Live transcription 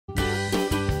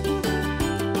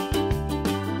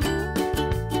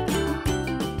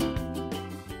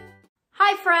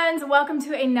friends, welcome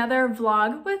to another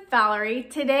vlog with Valerie.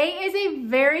 Today is a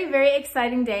very, very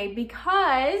exciting day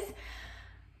because,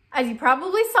 as you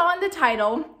probably saw in the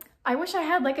title, I wish I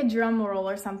had like a drum roll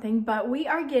or something, but we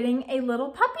are getting a little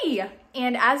puppy.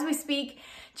 And as we speak,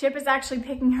 Chip is actually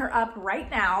picking her up right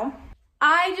now.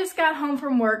 I just got home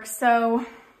from work, so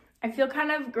I feel kind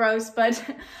of gross, but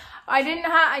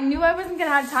I knew I wasn't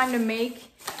gonna have time to make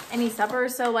any supper,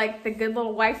 so like the good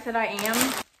little wife that I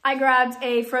am, I grabbed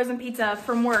a frozen pizza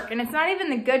from work, and it's not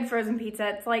even the good frozen pizza,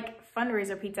 it's like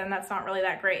fundraiser pizza, and that's not really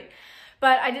that great.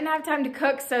 But I didn't have time to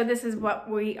cook, so this is what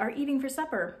we are eating for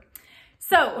supper.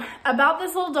 So, about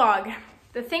this little dog,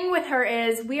 the thing with her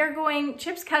is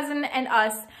Chip's cousin and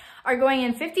us are going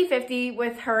in 50-50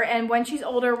 with her, and when she's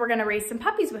older, we're gonna raise some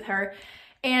puppies with her.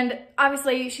 And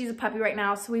obviously she's a puppy right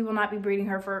now, so we will not be breeding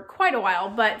her for quite a while,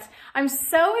 but I'm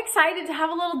so excited to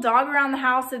have a little dog around the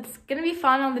house. It's gonna be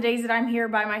fun on the days that I'm here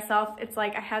by myself. It's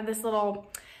like I have this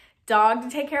little dog to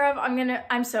take care of.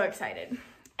 I'm so excited.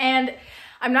 And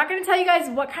I'm not gonna tell you guys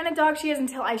what kind of dog she is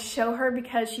until I show her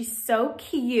because she's so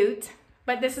cute.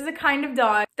 But this is a kind of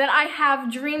dog that I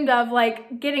have dreamed of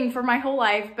like getting for my whole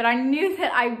life, but I knew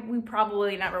that we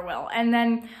probably never will. And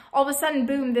then all of a sudden,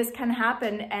 boom, this kind of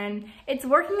happened and it's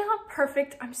working out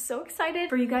perfect. I'm so excited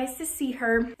for you guys to see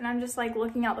her. And I'm just like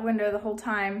looking out the window the whole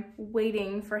time,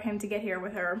 waiting for him to get here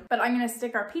with her. But I'm gonna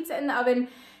stick our pizza in the oven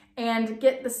and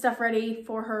get the stuff ready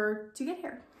for her to get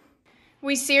here.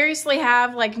 We seriously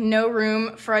have like no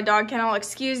room for a dog kennel.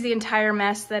 Excuse the entire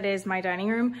mess that is my dining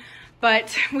room.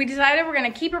 But we decided we're gonna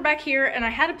keep her back here, and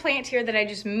I had a plant here that I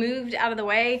just moved out of the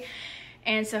way.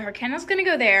 And so her kennel's gonna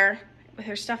go there with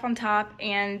her stuff on top,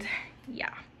 and yeah.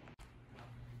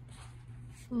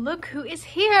 Look who is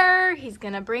here. He's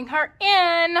gonna bring her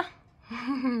in.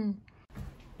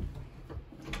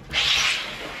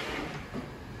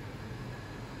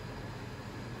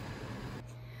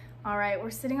 All right, we're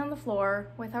sitting on the floor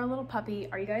with our little puppy.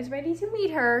 Are you guys ready to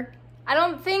meet her? I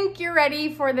don't think you're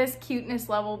ready for this cuteness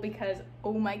level because,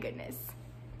 oh my goodness.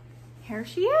 Here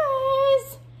she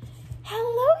is.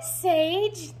 Hello,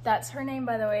 Sage. That's her name,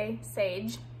 by the way,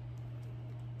 Sage.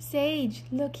 Sage,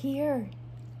 look here.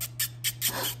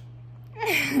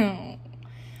 I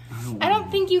don't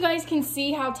think you guys can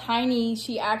see how tiny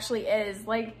she actually is.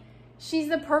 Like, she's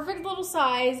the perfect little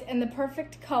size and the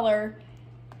perfect color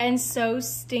and so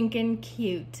stinking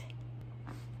cute.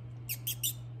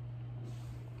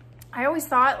 I always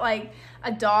thought like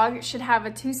a dog should have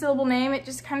a 2-syllable name. It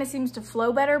just kind of seems to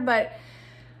flow better, but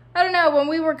I don't know. When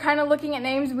we were kind of looking at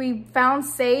names, we found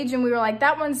Sage and we were like,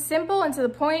 that one's simple and to the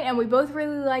point, and we both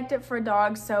really liked it for a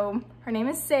dog. So her name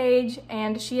is Sage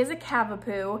and she is a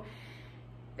Cavapoo.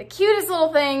 The cutest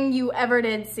little thing you ever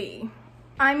did see.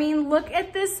 I mean, look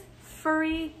at this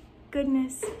furry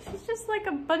goodness. She's just like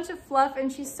a bunch of fluff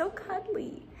and she's so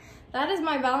cuddly. That is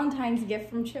my Valentine's gift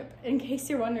from Chip, in case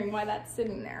you're wondering why that's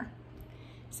sitting there.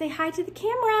 Say hi to the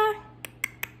camera.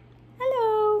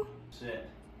 Hello. Sit.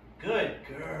 Good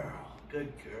girl.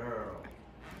 Good girl.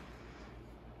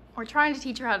 We're trying to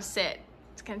teach her how to sit.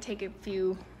 It's gonna take a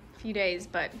few days,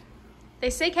 but they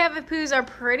say Cavapoos are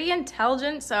pretty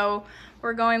intelligent, so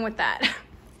we're going with that.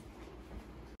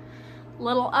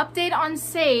 Little update on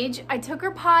Sage. I took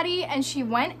her potty and she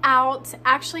went out,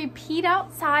 actually peed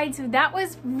outside, so that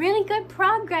was really good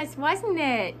progress, wasn't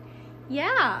it?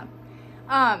 Yeah.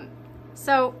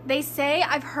 So they say,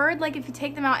 I've heard like if you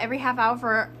take them out every half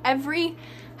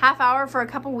hour for a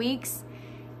couple weeks,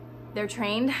 they're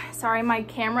trained. Sorry, my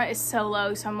camera is so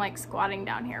low, so I'm like squatting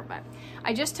down here, but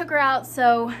I just took her out,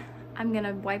 so I'm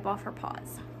gonna wipe off her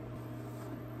paws.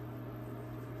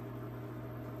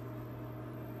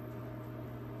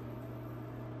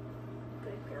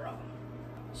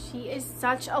 She is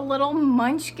such a little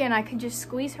munchkin. I could just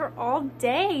squeeze her all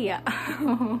day.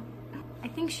 I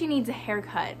think she needs a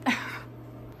haircut.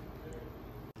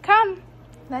 Come,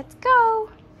 let's go.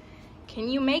 Can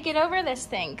you make it over this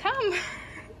thing? Come.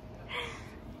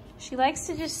 She likes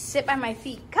to just sit by my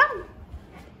feet. Come,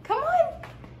 come on.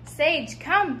 Sage,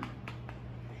 come.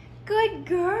 Good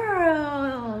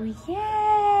girl.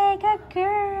 Yay, good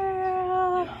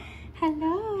girl. Yeah.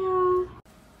 Hello.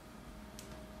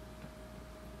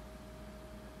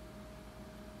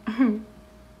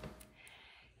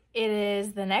 It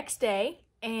is the next day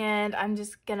and I'm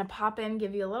just gonna pop in,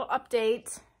 give you a little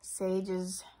update. Sage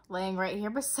is laying right here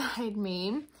beside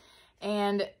me,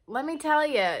 and let me tell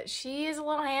you, she is a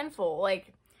little handful.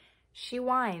 Like, she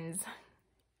whines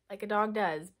like a dog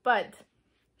does, but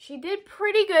she did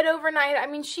pretty good overnight. I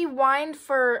mean, she whined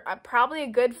for probably a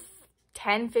good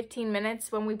 10-15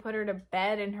 minutes when we put her to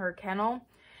bed in her kennel,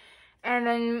 and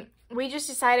then we just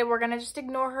decided we're gonna just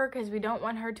ignore her because we don't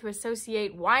want her to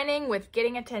associate whining with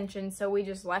getting attention. So we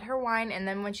just let her whine, and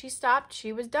then when she stopped,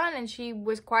 she was done and she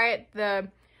was quiet the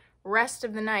rest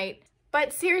of the night.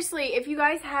 But seriously, if you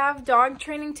guys have dog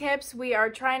training tips, we are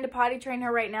trying to potty train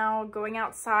her right now, going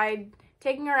outside,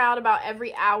 taking her out about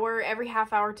every hour, every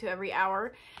half hour to every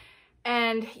hour.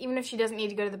 And even if she doesn't need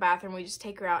to go to the bathroom, we just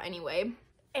take her out anyway.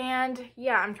 And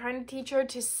yeah, I'm trying to teach her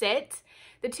to sit.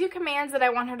 The 2 commands that I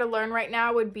want her to learn right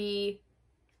now would be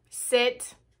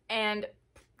sit and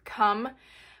come.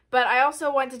 But I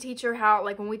also want to teach her how,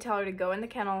 like when we tell her to go in the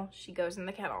kennel, she goes in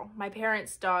the kennel. My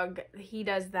parents' dog, he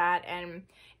does that, and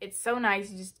it's so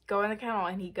nice. You just go in the kennel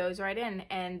and he goes right in.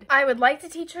 And I would like to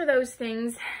teach her those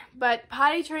things, but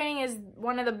potty training is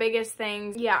one of the biggest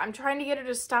things. Yeah, I'm trying to get her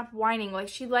to stop whining. Like,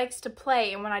 she likes to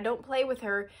play, and when I don't play with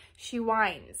her, she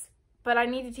whines. But I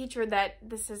need to teach her that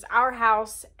this is our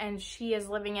house and she is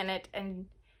living in it, and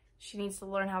she needs to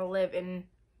learn how to live in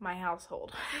my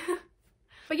household.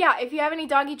 But yeah, if you have any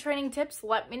doggy training tips,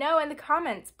 let me know in the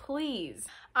comments, please.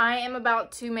 I am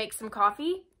about to make some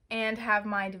coffee and have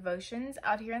my devotions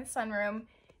out here in the sunroom.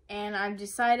 And I've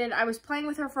decided, I was playing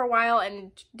with her for a while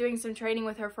and doing some training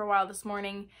with her for a while this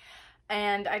morning.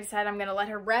 And I decided I'm gonna let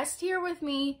her rest here with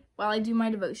me while I do my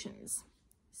devotions.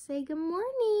 Say good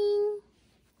morning.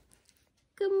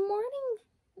 Good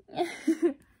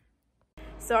morning.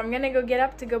 So I'm gonna go get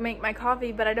up to go make my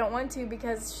coffee, but I don't want to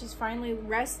because she's finally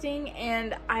resting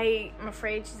and I'm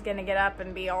afraid she's gonna get up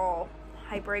and be all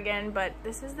hyper again, but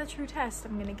this is the true test.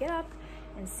 I'm gonna get up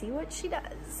and see what she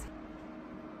does.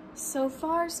 So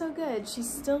far, so good.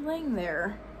 She's still laying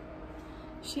there.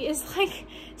 She is like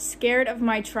scared of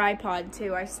my tripod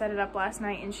too. I set it up last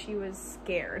night and she was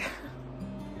scared.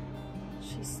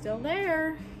 She's still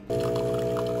there.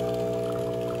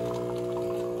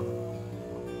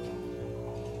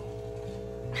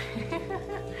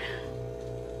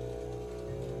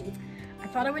 I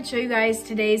thought I would show you guys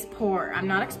today's pour. I'm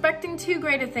not expecting too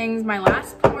great of things. My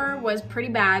last pour was pretty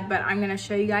bad, but I'm gonna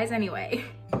show you guys anyway.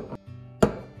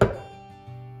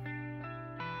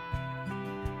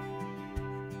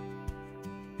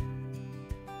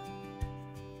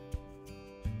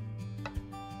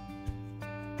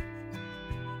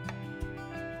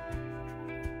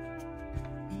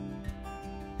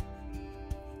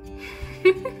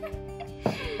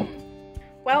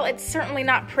 Well, it's certainly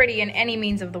not pretty in any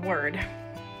means of the word.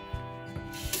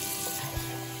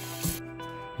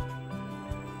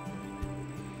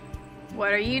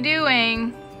 What are you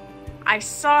doing? I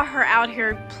saw her out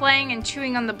here playing and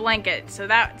chewing on the blanket, so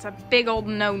that's a big old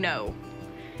no-no.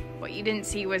 What you didn't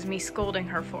see was me scolding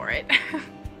her for it.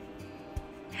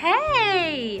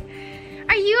 Hey!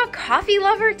 Are you a coffee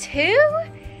lover too?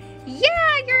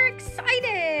 Yeah, you're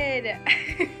excited!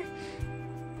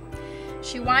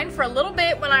 She whined for a little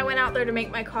bit when I went out there to make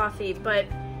my coffee, but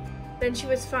then she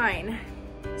was fine.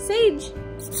 Sage!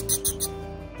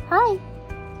 Hi!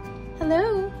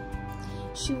 Hello!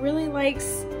 She really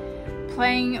likes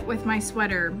playing with my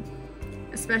sweater,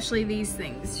 especially these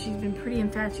things. She's been pretty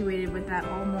infatuated with that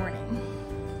all morning.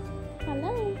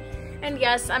 Hello! And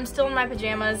yes, I'm still in my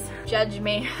pajamas. Judge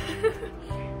me.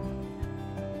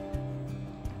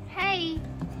 Hey!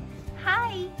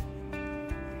 Hi!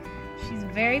 She's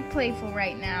very playful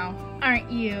right now, aren't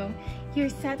you? You're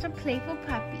such a playful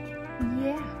puppy.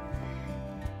 Yeah.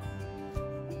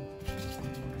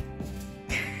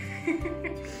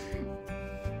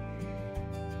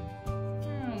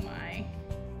 Oh my.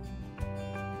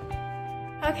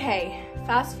 Okay,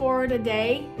 fast forward a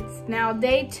day. It's now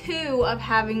day 2 of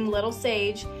having little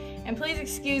Sage. And please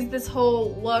excuse this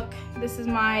whole look. This is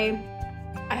my,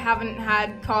 I haven't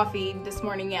had coffee this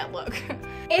morning yet look.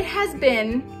 It has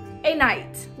been a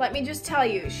night. Let me just tell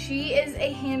you, she is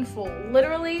a handful.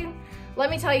 Literally, let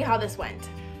me tell you how this went.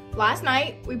 Last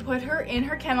night, we put her in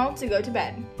her kennel to go to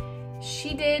bed.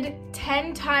 She did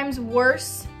 10 times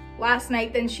worse last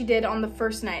night than she did on the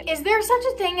first night. Is there such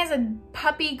a thing as a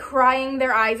puppy crying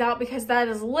their eyes out? Because that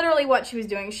is literally what she was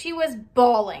doing. She was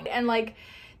bawling and like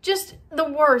just the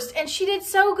worst. And she did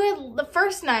so good the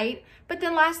first night, but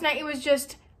then last night it was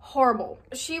just horrible.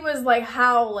 She was like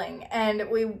howling and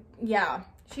yeah.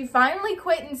 She finally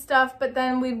quit and stuff, but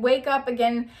then we'd wake up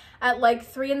again at like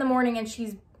 3 in the morning and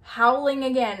she's howling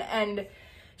again. And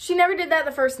she never did that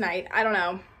the first night. I don't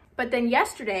know. But then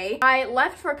yesterday, I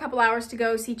left for a couple hours to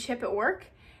go see Chip at work.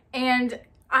 And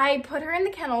I put her in the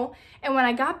kennel. And when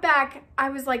I got back, I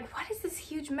was like, what is this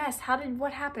huge mess?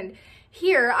 What happened?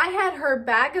 Here, I had her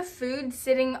bag of food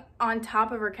sitting on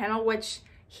top of her kennel, which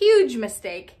huge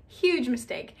mistake, huge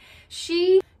mistake.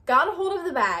 She got a hold of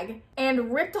the bag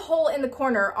and ripped a hole in the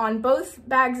corner on both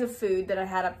bags of food that I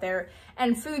had up there,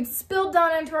 and food spilled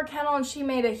down into her kennel and she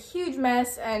made a huge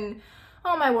mess, and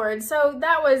oh my word. So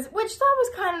that was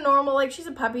kind of normal. Like, she's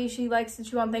a puppy, she likes to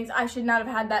chew on things. I should not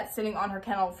have had that sitting on her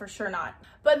kennel, for sure not.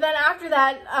 But then after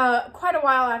that, quite a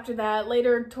while after that,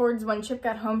 later towards when Chip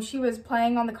got home, she was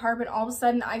playing on the carpet. All of a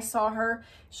sudden I saw her,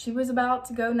 she was about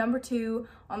to go number 2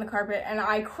 on the carpet, and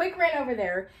I quick ran over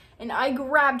there and I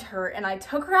grabbed her and I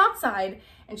took her outside,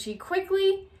 and she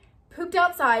quickly pooped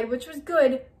outside, which was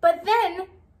good, but then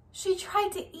she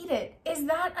tried to eat it. Is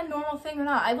that a normal thing or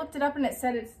not? I looked it up and it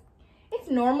said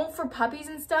it's normal for puppies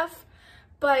and stuff,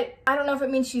 but I don't know if it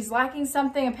means she's lacking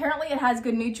something. Apparently it has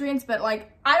good nutrients, but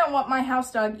like, I don't want my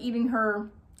house dog eating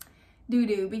her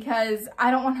doo-doo because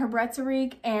I don't want her breath to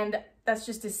reek, and that's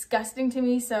just disgusting to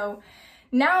me. So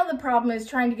now the problem is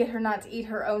trying to get her not to eat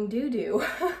her own doo-doo.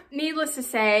 Needless to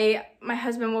say, my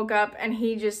husband woke up and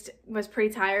he just was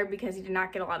pretty tired because he did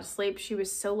not get a lot of sleep. She was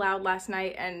so loud last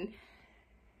night, and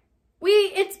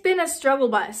it's been a struggle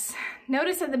bus.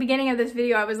 Notice at the beginning of this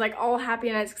video, I was like all happy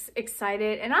and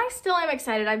excited, and I still am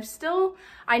excited.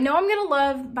 I know I'm gonna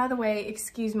love, by the way,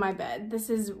 excuse my bed. This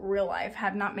is real life,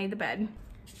 have not made the bed.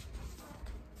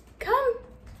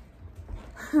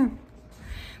 Come.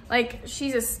 Like,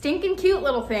 she's a stinking cute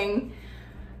little thing,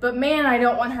 but man, I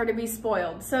don't want her to be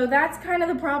spoiled. So that's kind of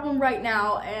the problem right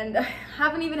now, and I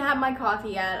haven't even had my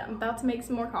coffee yet. I'm about to make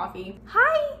some more coffee.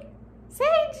 Hi,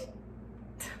 Sage.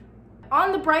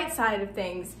 On the bright side of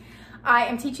things, I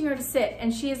am teaching her to sit,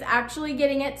 and she is actually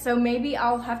getting it, so maybe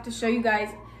I'll have to show you guys.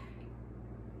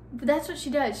 But that's what she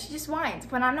does. She just whines.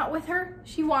 When I'm not with her,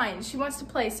 she whines. She wants to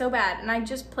play so bad, and I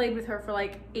just played with her for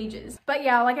like ages. But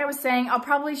yeah, like I was saying, I'll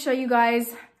probably show you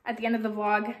guys at the end of the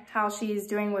vlog how she's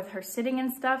doing with her sitting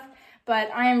and stuff. But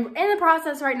I am in the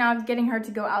process right now of getting her to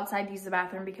go outside to use the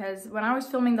bathroom, because when I was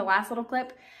filming the last little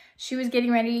clip, she was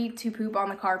getting ready to poop on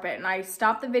the carpet, and I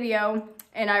stopped the video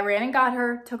and I ran and got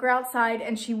her, took her outside,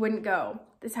 and she wouldn't go.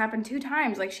 This happened 2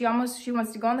 times. Like, she wants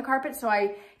to go on the carpet, so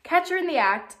I catch her in the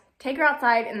act, take her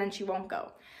outside, and then she won't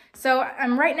go. So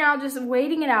I'm right now just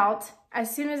waiting it out.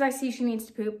 As soon as I see she needs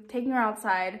to poop, taking her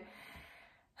outside.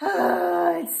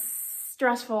 It's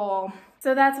stressful.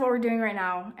 So that's what we're doing right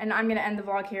now, and I'm gonna end the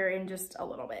vlog here in just a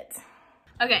little bit.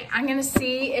 Okay, I'm gonna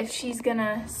see if she's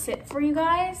gonna sit for you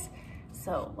guys.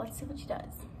 So let's see what she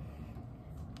does.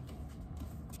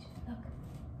 Look,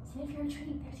 sit for your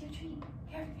treat. There's your treat.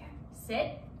 Here.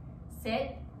 Sit,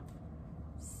 sit,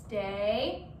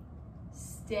 stay,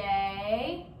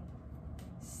 stay,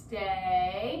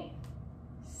 stay,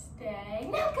 stay.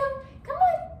 Now come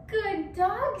on. Good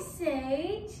dog,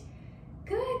 Sage.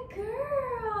 Good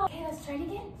girl. Okay, let's try it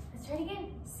again.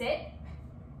 Sit.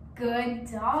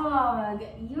 Good dog.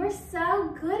 You're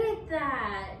so good at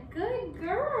that. Good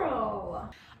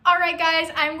girl. All right, guys,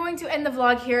 I'm going to end the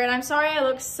vlog here, and I'm sorry I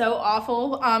look so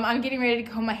awful. I'm getting ready to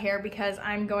comb my hair because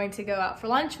I'm going to go out for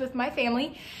lunch with my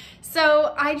family.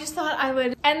 So I just thought I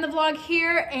would end the vlog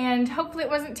here, and hopefully it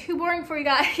wasn't too boring for you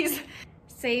guys.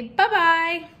 Say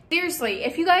bye-bye. Seriously,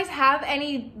 if you guys have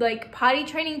any like potty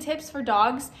training tips for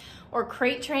dogs or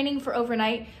crate training for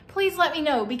overnight, please let me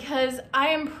know, because I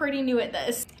am pretty new at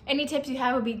this. Any tips you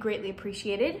have would be greatly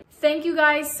appreciated. Thank you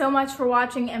guys so much for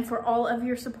watching and for all of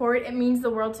your support. It means the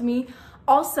world to me.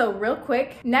 Also, real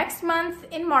quick, next month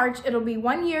in March, it'll be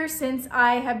 1 year since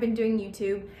I have been doing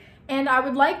YouTube, and I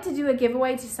would like to do a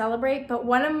giveaway to celebrate, but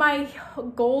one of my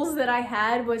goals that I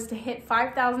had was to hit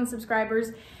 5,000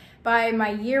 subscribers by my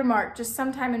year mark, just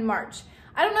sometime in March.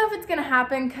 I don't know if it's gonna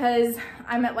happen because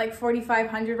I'm at like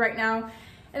 4,500 right now,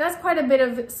 and that's quite a bit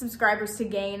of subscribers to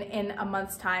gain in a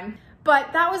month's time.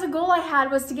 But that was a goal I had,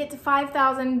 was to get to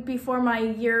 5,000 before my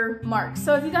year mark.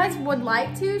 So if you guys would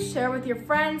like to share with your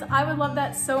friends, I would love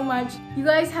that so much. You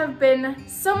guys have been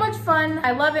so much fun.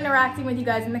 I love interacting with you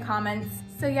guys in the comments.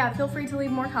 So yeah, feel free to leave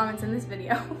more comments in this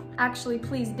video. Actually,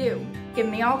 please do. Give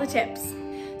me all the tips.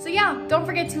 So yeah, don't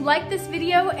forget to like this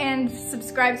video and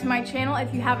subscribe to my channel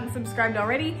if you haven't subscribed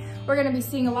already. We're gonna be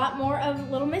seeing a lot more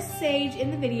of Little Miss Sage in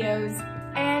the videos.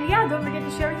 And yeah, don't forget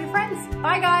to share with your friends.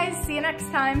 Bye guys, see you next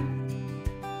time.